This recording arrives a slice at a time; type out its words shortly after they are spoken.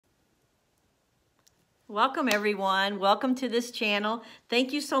Welcome everyone. Welcome to this channel.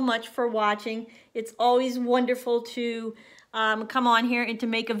 Thank you so much for watching. It's always wonderful to come on here and to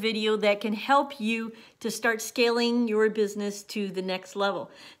make a video that can help you to start scaling your business to the next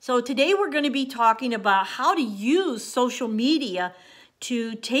level. So today we're going to be talking about how to use social media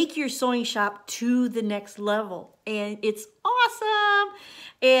to take your sewing shop to the next level. And it's awesome.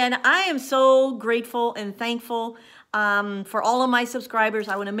 And I am so grateful and thankful for all of my subscribers.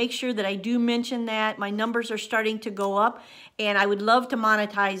 I want to make sure that I do mention that my numbers are starting to go up, and I would love to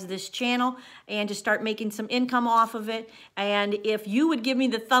monetize this channel and to start making some income off of it. And if you would give me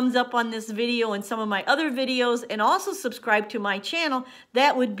the thumbs up on this video and some of my other videos and also subscribe to my channel,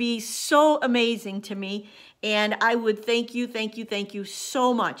 that would be so amazing to me. And I would thank you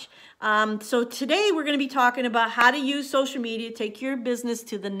so much. So today we're going to be talking about how to use social media to take your business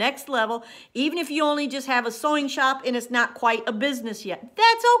to the next level. Even if you only just have a sewing shop and it's not quite a business yet,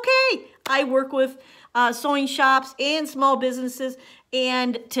 that's okay. I work with sewing shops and small businesses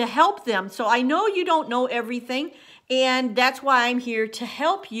and to help them. So I know you don't know everything, and that's why I'm here to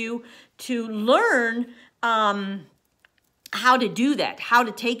help you to learn how to do that, how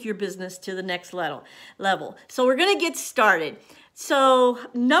to take your business to the next level. So we're going to get started. So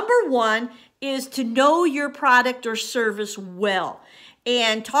number one is to know your product or service well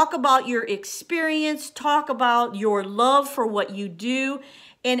and talk about your experience, talk about your love for what you do,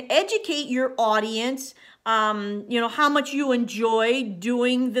 and educate your audience, how much you enjoy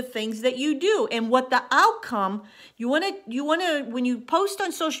doing the things that you do and what the outcome, when you post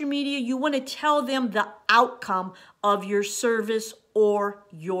on social media, you want to tell them the outcome of your service or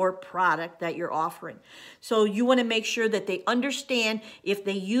your product that you're offering. So you want to make sure that they understand if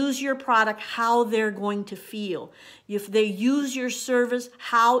they use your product, how they're going to feel. If they use your service,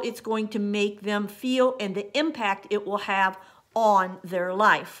 how it's going to make them feel and the impact it will have on their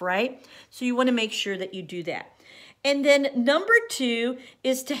life, right? So you want to make sure that you do that. And then number two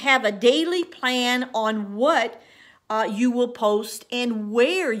is to have a daily plan on what you will post and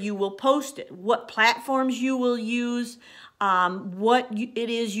where you will post it, what platforms you will use, it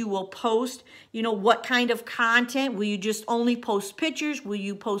is you will post, what kind of content. Will you just only post pictures? Will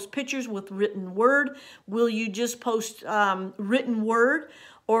you post pictures with written word? Will you just post written word?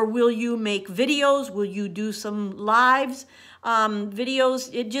 Or will you make videos? Will you do some lives?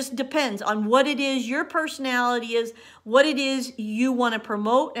 Videos, it just depends on what it is your personality is, what it is you want to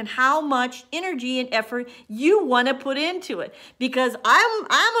promote, and how much energy and effort you want to put into it. Because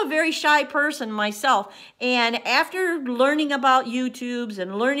I'm a very shy person myself, and after learning about YouTubes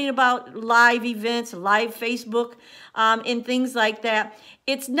and learning about live events, live Facebook, and things like that,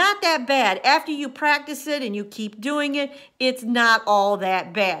 it's not that bad. After you practice it and you keep doing it, it's not all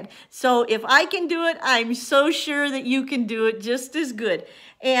that bad. So if I can do it, I'm so sure that you can do it just as good.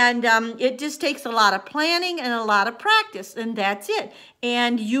 And it just takes a lot of planning and a lot of practice, and that's it.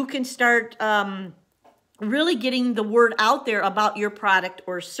 And you can start really getting the word out there about your product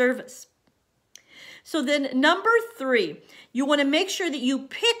or service. So then number three, you want to make sure that you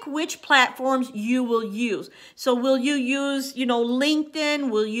pick which platforms you will use. So will you use, LinkedIn?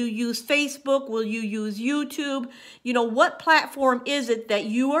 Will you use Facebook? Will you use YouTube? What platform is it that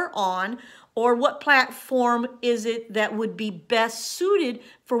you are on? Or what platform is it that would be best suited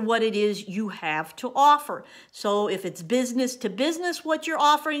for what it is you have to offer? So if it's business to business, what you're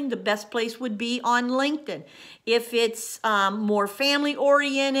offering, the best place would be on LinkedIn. If it's more family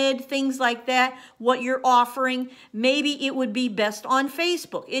oriented, things like that, what you're offering, maybe it would be best on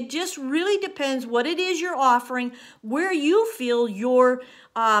Facebook. It just really depends what it is you're offering, where you feel your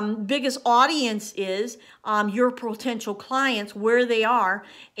biggest audience is, your potential clients, where they are,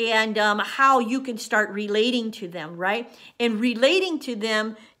 and how you can start relating to them, right? And relating to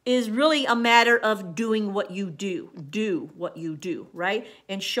them is really a matter of doing what you do. Do what you do, right?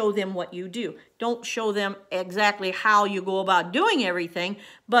 And show them what you do. Don't show them exactly how you go about doing everything,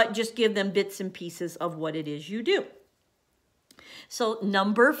 but just give them bits and pieces of what it is you do. So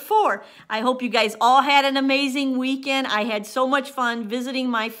number four, I hope you guys all had an amazing weekend. I had so much fun visiting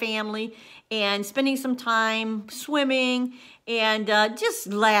my family and spending some time swimming and just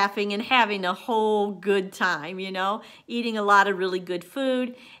laughing and having a whole good time, eating a lot of really good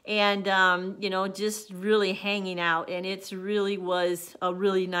food and, just really hanging out. And it really was a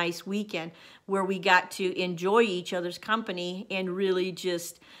really nice weekend where we got to enjoy each other's company and really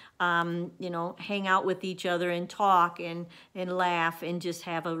just hang out with each other and talk and laugh and just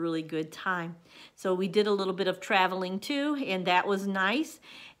have a really good time. So we did a little bit of traveling too, and that was nice.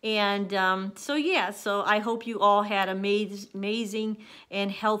 And so I hope you all had amazing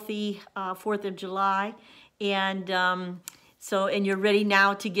and healthy 4th of July. And So, and you're ready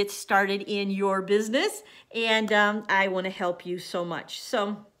now to get started in your business, and I want to help you so much.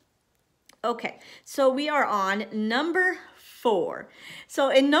 So, okay, so we are on number 4. So,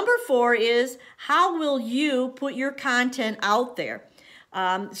 in number 4 is, how will you put your content out there?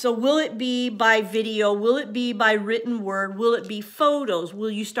 So will it be by video? Will it be by written word? Will it be photos?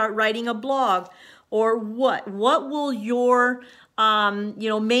 Will you start writing a blog? Or what? What will your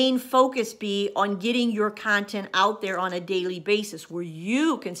main focus be on getting your content out there on a daily basis where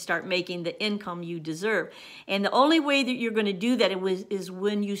you can start making the income you deserve? And the only way that you're going to do that is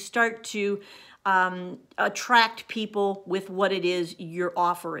when you start to attract people with what it is your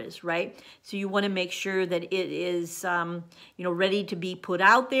offer is, right? So you want to make sure that it is, ready to be put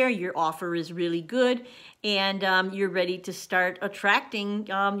out there. Your offer is really good, and you're ready to start attracting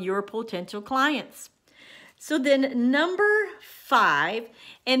your potential clients. So then number 5,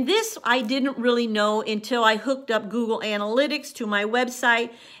 and this I didn't really know until I hooked up Google Analytics to my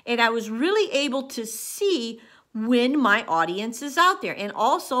website, and I was really able to see when my audience is out there, and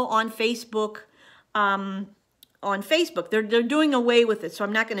also on Facebook. They're doing away with it, so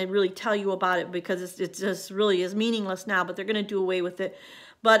I'm not going to really tell you about it because it just really is meaningless now, but they're going to do away with it.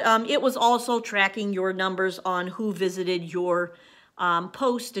 But it was also tracking your numbers on who visited your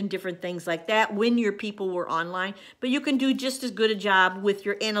post and different things like that when your people were online. But you can do just as good a job with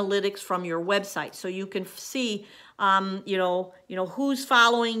your analytics from your website, so you can see who's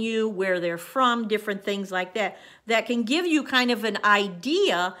following you, where they're from, different things like that. That can give you kind of an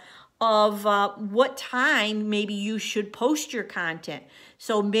idea of what time maybe you should post your content.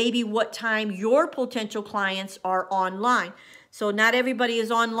 So maybe what time your potential clients are online. So not everybody is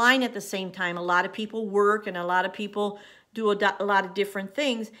online at the same time. A lot of people work, and a lot of people do a lot of different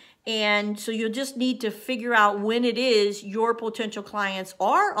things. And so you just need to figure out when it is your potential clients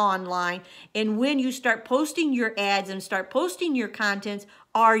are online, and when you start posting your ads and start posting your contents,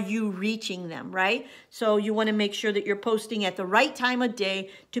 are you reaching them, right? So you want to make sure that you're posting at the right time of day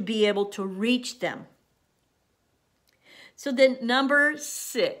to be able to reach them. So then number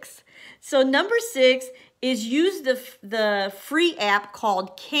 6. So number 6 is use the free app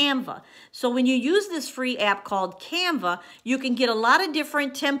called Canva. So when you use this free app called Canva, you can get a lot of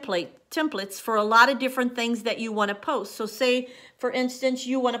different templates for a lot of different things that you want to post. So say, for instance,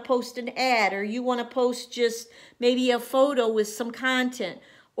 you want to post an ad, or you want to post just maybe a photo with some content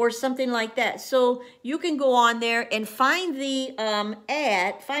or something like that. So you can go on there and find the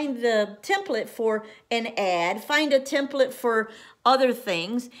find the template for an ad, find a template for other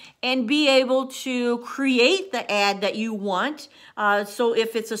things, and be able to create the ad that you want. So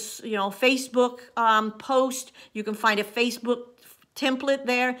if it's a Facebook post, you can find a Facebook template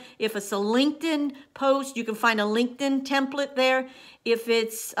there. If it's a LinkedIn post, you can find a LinkedIn template there. If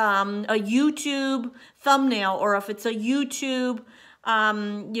it's a YouTube thumbnail, or if it's a YouTube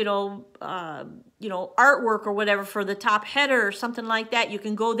artwork or whatever for the top header or something like that, you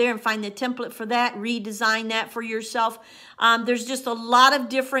can go there and find the template for that, redesign that for yourself. There's just a lot of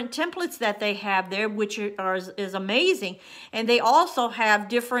different templates that they have there, which is amazing. And they also have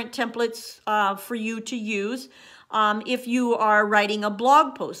different templates for you to use if you are writing a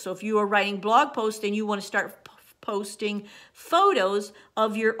blog post. So if you are writing blog posts and you want to start posting photos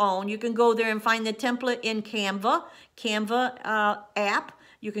of your own, you can go there and find the template in Canva app.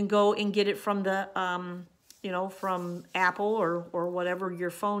 You can go and get it from the from Apple or whatever your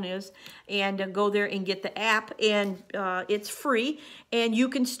phone is, and go there and get the app, and it's free, and you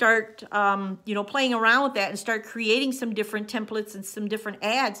can start playing around with that and start creating some different templates and some different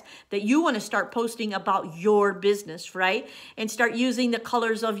ads that you want to start posting about your business, right? And start using the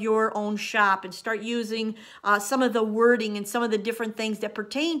colors of your own shop, and start using some of the wording and some of the different things that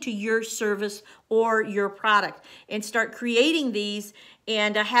pertain to your service or your product, and start creating these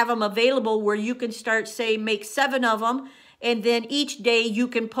and have them available where you can start, say, make 7 of them, and then each day you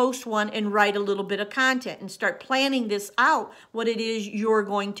can post one and write a little bit of content and start planning this out, what it is you're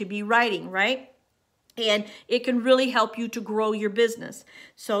going to be writing, right? And it can really help you to grow your business.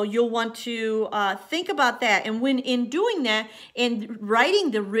 So you'll want to think about that. And when in doing that and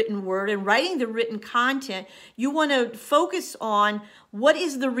writing the written word and writing the written content, you want to focus on what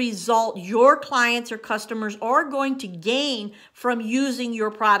is the result your clients or customers are going to gain from using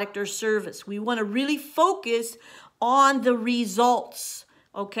your product or service. We want to really focus on the results.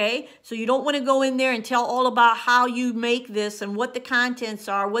 Okay, so you don't want to go in there and tell all about how you make this and what the contents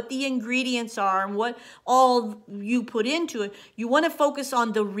are, what the ingredients are, and what all you put into it. You want to focus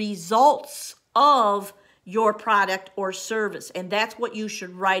on the results of your product or service, and that's what you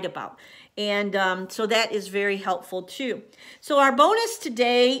should write about. And so that is very helpful too. So our bonus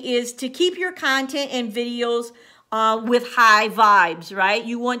today is to keep your content and videos with high vibes, right?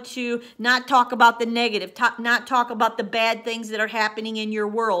 You want to not talk about the negative, not talk about the bad things that are happening in your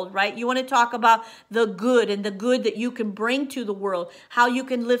world, right? You want to talk about the good and the good that you can bring to the world, how you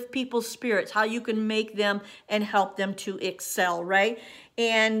can lift people's spirits, how you can make them and help them to excel, right?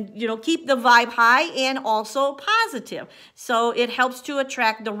 And, you know, keep the vibe high and also positive. So it helps to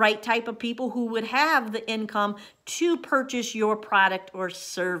attract the right type of people who would have the income to purchase your product or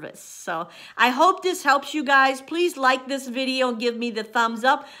service. So I hope this helps you guys. Please like this video and give me the thumbs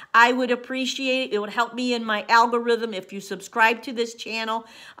up. I would appreciate it. It would help me in my algorithm if you subscribe to this channel.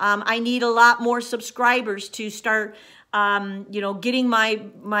 I need a lot more subscribers to start you know, getting my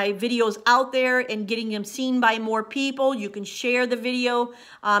videos out there and getting them seen by more people. You can share the video.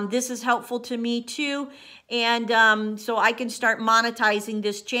 This is helpful to me too. And so I can start monetizing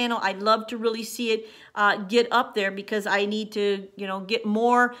this channel. I'd love to really see it get up there because I need to, you know, get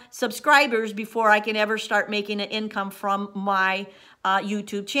more subscribers before I can ever start making an income from my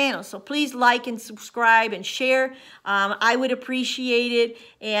YouTube channel. So please like and subscribe and share. I would appreciate it.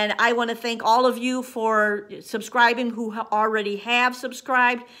 And I want to thank all of you for subscribing who already have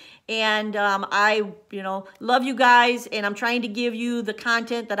subscribed. And I, you know, love you guys. And I'm trying to give you the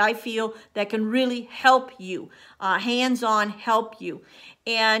content that I feel that can really help you, hands-on help you.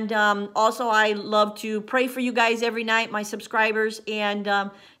 And also I love to pray for you guys every night, my subscribers, and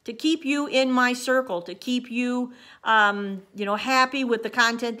to keep you in my circle, to keep you, you know, happy with the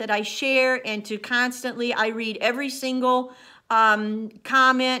content that I share, and to constantly, I read every single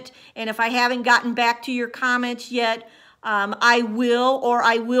comment. And if I haven't gotten back to your comments yet, I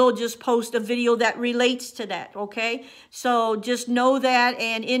will just post a video that relates to that, okay? So just know that,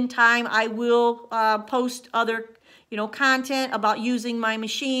 and in time I will post other, you know, content about using my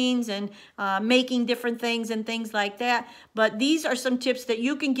machines and making different things and things like that. But these are some tips that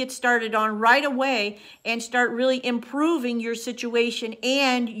you can get started on right away and start really improving your situation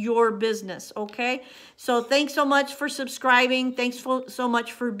and your business, okay? So thanks so much for subscribing. Thanks so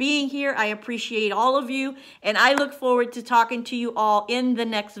much for being here. I appreciate all of you, and I look forward to talking to you all in the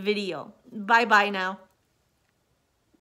next video. Bye-bye now.